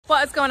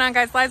What is going on,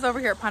 guys? Liz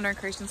over here at Pantry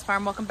Creations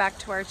Farm. Welcome back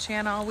to our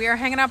channel. We are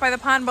hanging out by the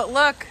pond, but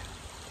look,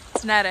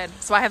 it's netted.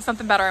 So I have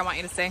something better I want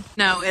you to see.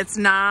 No, it's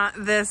not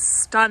this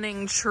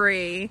stunning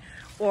tree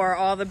or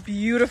all the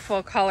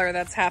beautiful color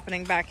that's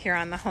happening back here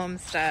on the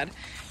homestead.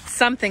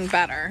 Something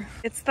better.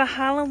 It's the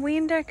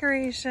Halloween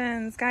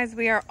decorations. Guys,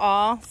 we are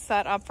all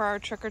set up for our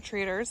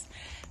trick-or-treaters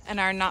and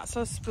our not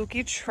so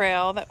spooky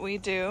trail that we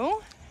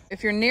do.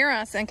 If you're near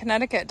us in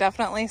Connecticut,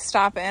 definitely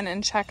stop in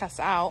and check us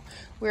out.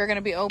 We're gonna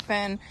be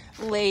open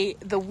late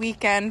the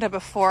weekend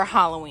before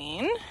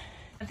Halloween.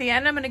 At the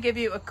end, I'm gonna give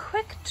you a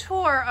quick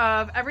tour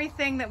of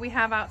everything that we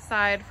have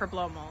outside for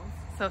blow molds.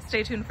 So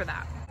stay tuned for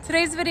that.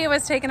 Today's video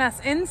is taking us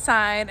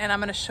inside and I'm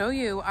gonna show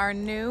you our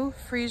new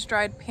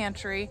freeze-dried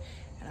pantry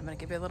and I'm gonna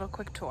give you a little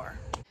quick tour.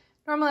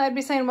 Normally I'd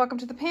be saying welcome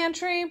to the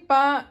pantry,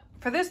 but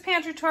for this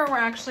pantry tour, we're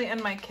actually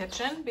in my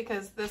kitchen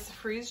because this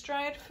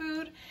freeze-dried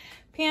food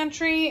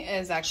pantry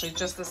is actually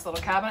just this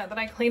little cabinet that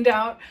I cleaned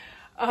out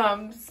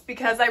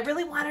because I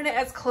really wanted it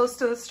as close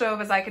to the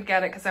stove as I could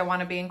get it because I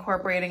want to be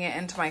incorporating it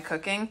into my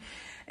cooking.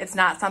 It's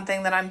not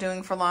something that I'm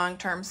doing for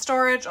long-term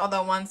storage,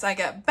 although once I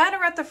get better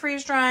at the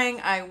freeze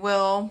drying, I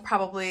will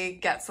probably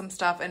get some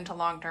stuff into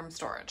long-term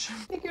storage.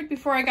 I figured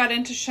before I got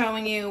into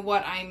showing you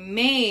what I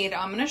made,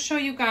 I'm going to show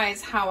you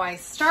guys how I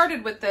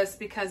started with this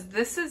because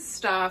this is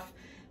stuff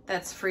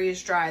that's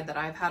freeze-dried that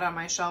I've had on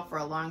my shelf for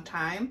a long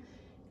time.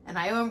 And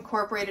I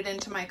incorporate it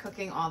into my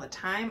cooking all the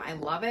time. I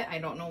love it. I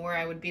don't know where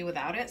I would be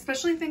without it,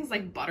 especially things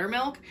like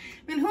buttermilk.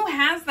 I mean, who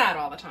has that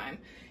all the time?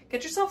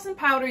 Get yourself some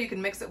powder. You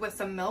can mix it with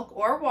some milk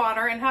or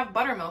water and have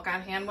buttermilk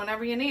on hand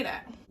whenever you need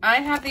it. I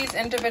have these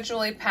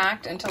individually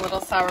packed into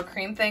little sour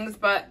cream things,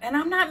 and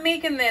I'm not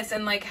making this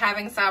and like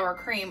having sour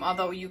cream,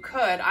 although you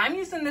could. I'm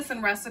using this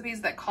in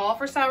recipes that call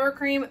for sour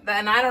cream,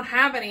 and I don't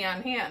have any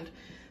on hand.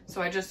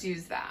 So I just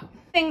use that.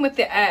 Thing with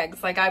the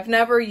eggs, like I've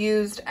never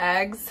used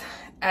eggs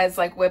as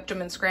like whipped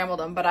them and scrambled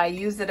them, but I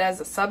use it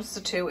as a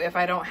substitute. If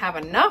I don't have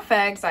enough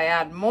eggs, I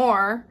add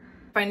more.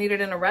 If I need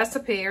it in a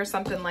recipe or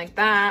something like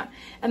that.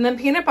 And then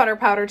peanut butter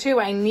powder too.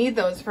 I need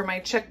those for my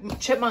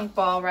chipmunk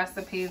ball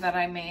recipe that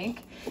I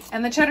make.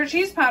 And the cheddar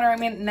cheese powder, I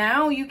mean,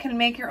 now you can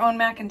make your own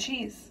mac and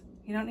cheese.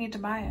 You don't need to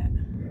buy it.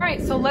 All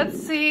right, so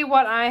let's see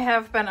what I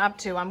have been up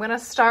to. I'm gonna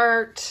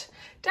start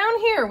down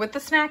here with the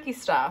snacky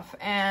stuff,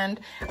 and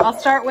I'll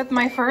start with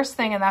my first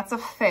thing, and that's a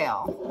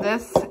fail.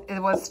 It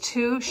was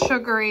too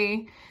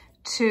sugary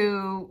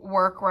to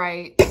work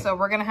right, so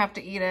we're gonna have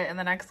to eat it in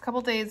the next couple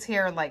days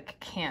here like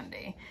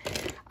candy.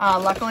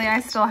 Luckily,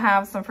 I still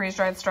have some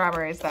freeze-dried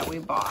strawberries that we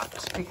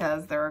bought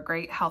because they're a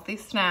great healthy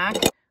snack.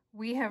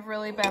 We have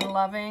really been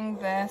loving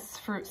this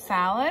fruit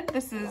salad.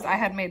 I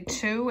had made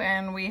 2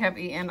 and we have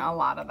eaten a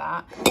lot of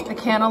that. The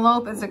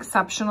cantaloupe is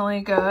exceptionally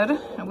good.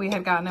 We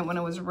had gotten it when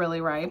it was really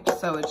ripe,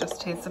 so it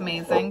just tastes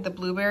amazing. The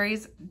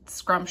blueberries,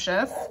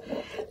 scrumptious.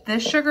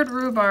 This sugared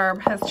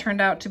rhubarb has turned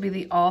out to be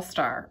the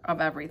all-star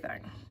of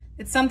everything.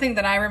 It's something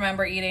that I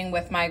remember eating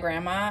with my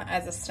grandma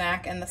as a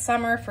snack in the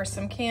summer for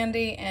some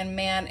candy, and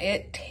man,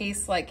 it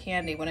tastes like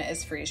candy when it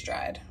is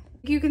freeze-dried.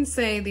 You can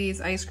say these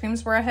ice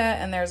creams were a hit,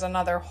 and there's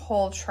another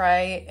whole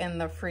tray in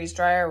the freeze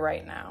dryer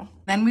right now.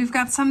 Then we've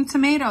got some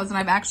tomatoes, and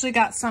I've actually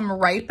got some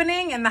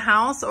ripening in the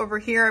house over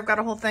here. I've got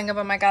a whole thing of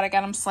them. I gotta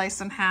get them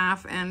sliced in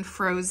half and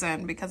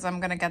frozen because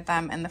I'm gonna get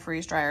them in the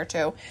freeze dryer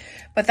too.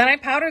 But then I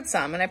powdered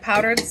some, and I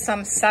powdered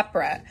some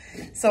separate.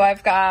 So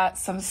I've got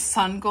some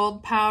sun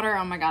gold powder.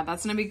 Oh my God,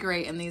 that's gonna be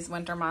great in these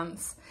winter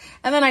months.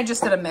 And then I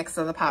just did a mix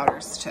of the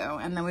powders too.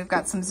 And then we've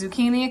got some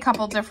zucchini, a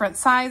couple different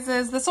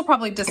sizes. This will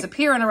probably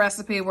disappear in a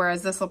recipe,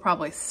 whereas this will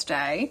probably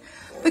stay.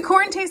 The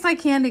corn tastes like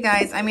candy,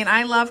 guys. I mean,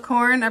 I love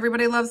corn.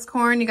 Everybody loves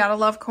corn. You gotta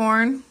love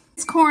corn.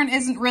 This corn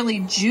isn't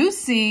really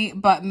juicy,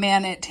 but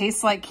man, it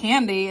tastes like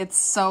candy. It's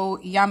so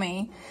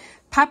yummy.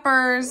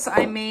 Peppers,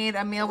 I made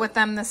a meal with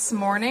them this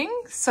morning,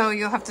 so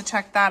you'll have to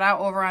check that out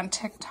over on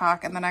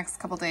TikTok in the next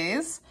couple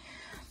days.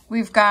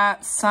 We've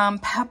got some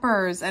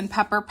peppers and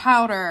pepper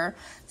powder,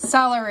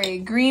 celery,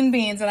 green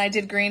beans, and I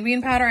did green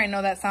bean powder. I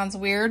know that sounds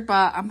weird,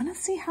 but I'm gonna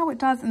see how it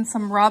does in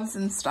some rubs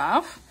and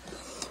stuff.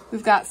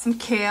 We've got some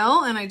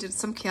kale, and I did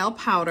some kale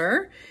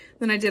powder.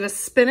 Then I did a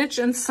spinach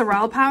and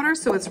sorrel powder,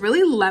 so it's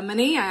really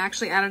lemony. I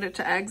actually added it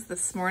to eggs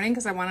this morning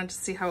because I wanted to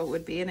see how it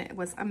would be, and it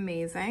was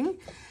amazing.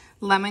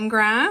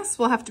 Lemongrass,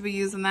 we'll have to be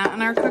using that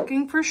in our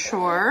cooking for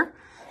sure.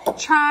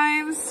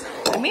 Chives,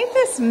 I made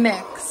this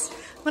mix.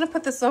 I'm gonna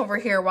put this over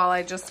here while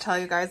I just tell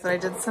you guys that I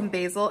did some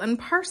basil and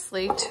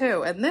parsley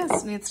too. And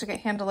this needs to get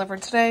hand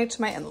delivered today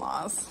to my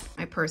in-laws.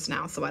 My purse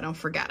now, so I don't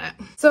forget it.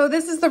 So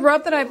this is the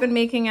rub that I've been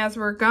making as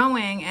we're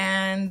going.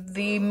 And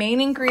the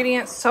main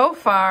ingredient so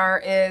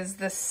far is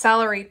the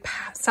celery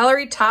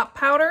top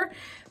powder.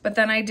 But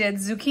then I did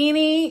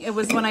zucchini. It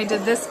was when I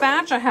did this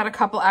batch, I had a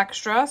couple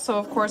extra. So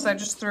of course I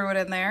just threw it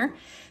in there.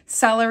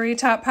 Celery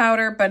top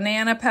powder,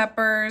 banana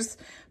peppers,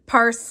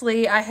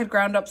 parsley. I had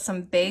ground up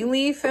some bay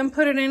leaf and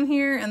put it in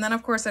here. And then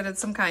of course I did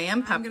some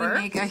cayenne pepper. I'm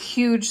gonna make a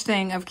huge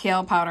thing of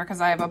kale powder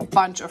because I have a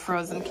bunch of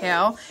frozen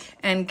kale,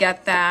 and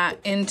get that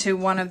into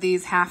one of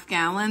these half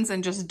gallons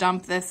and just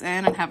dump this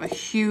in and have a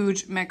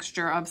huge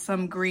mixture of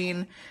some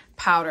green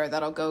powder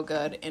that'll go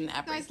good in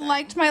everything. You guys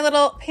liked my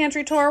little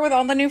pantry tour with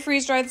all the new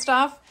freeze-dried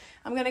stuff.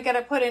 I'm gonna get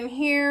it put in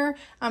here.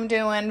 I'm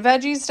doing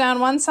veggies down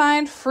one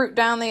side, fruit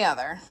down the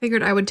other.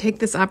 Figured I would take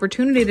this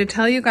opportunity to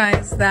tell you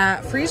guys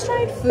that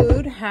freeze-dried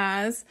food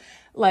has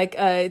like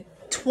a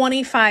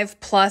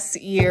 25+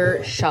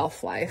 year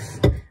shelf life.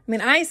 I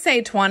mean, I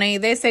say 20,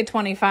 they say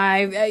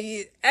 25.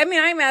 I mean,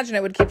 I imagine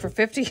it would keep for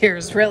 50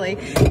 years, really,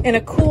 in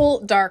a cool,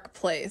 dark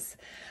place.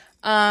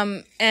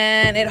 And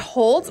it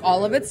holds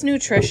all of its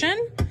nutrition.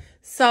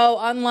 So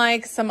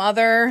unlike some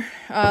other,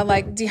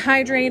 like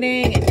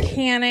dehydrating and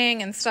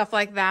canning and stuff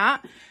like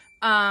that,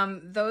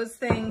 those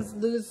things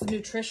lose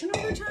nutrition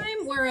over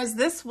time, whereas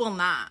this will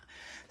not.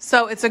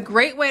 So it's a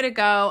great way to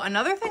go.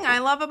 Another thing I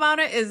love about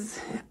it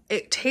is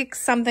it takes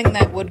something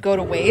that would go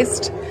to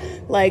waste,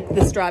 like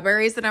the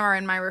strawberries that are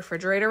in my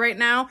refrigerator right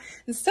now.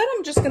 Instead,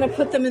 I'm just going to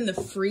put them in the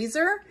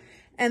freezer,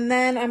 and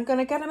then I'm going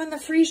to get them in the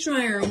freeze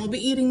dryer, and we'll be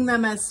eating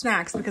them as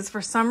snacks because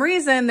for some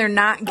reason they're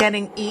not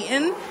getting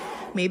eaten.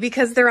 Maybe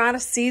because they're out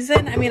of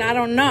season. I mean, I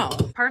don't know.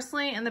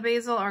 Parsley and the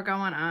basil are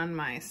going on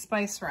my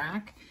spice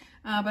rack.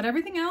 But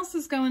everything else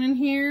is going in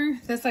here.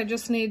 This I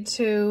just need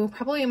to,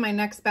 probably in my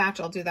next batch,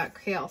 I'll do that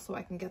kale so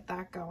I can get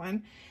that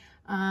going.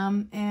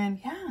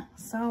 And yeah,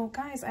 so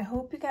guys, I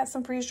hope you got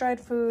some freeze-dried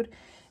food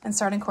and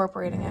start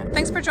incorporating it.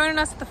 Thanks for joining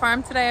us at the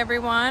farm today,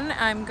 everyone.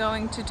 I'm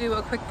going to do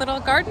a quick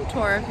little garden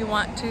tour if you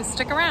want to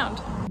stick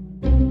around.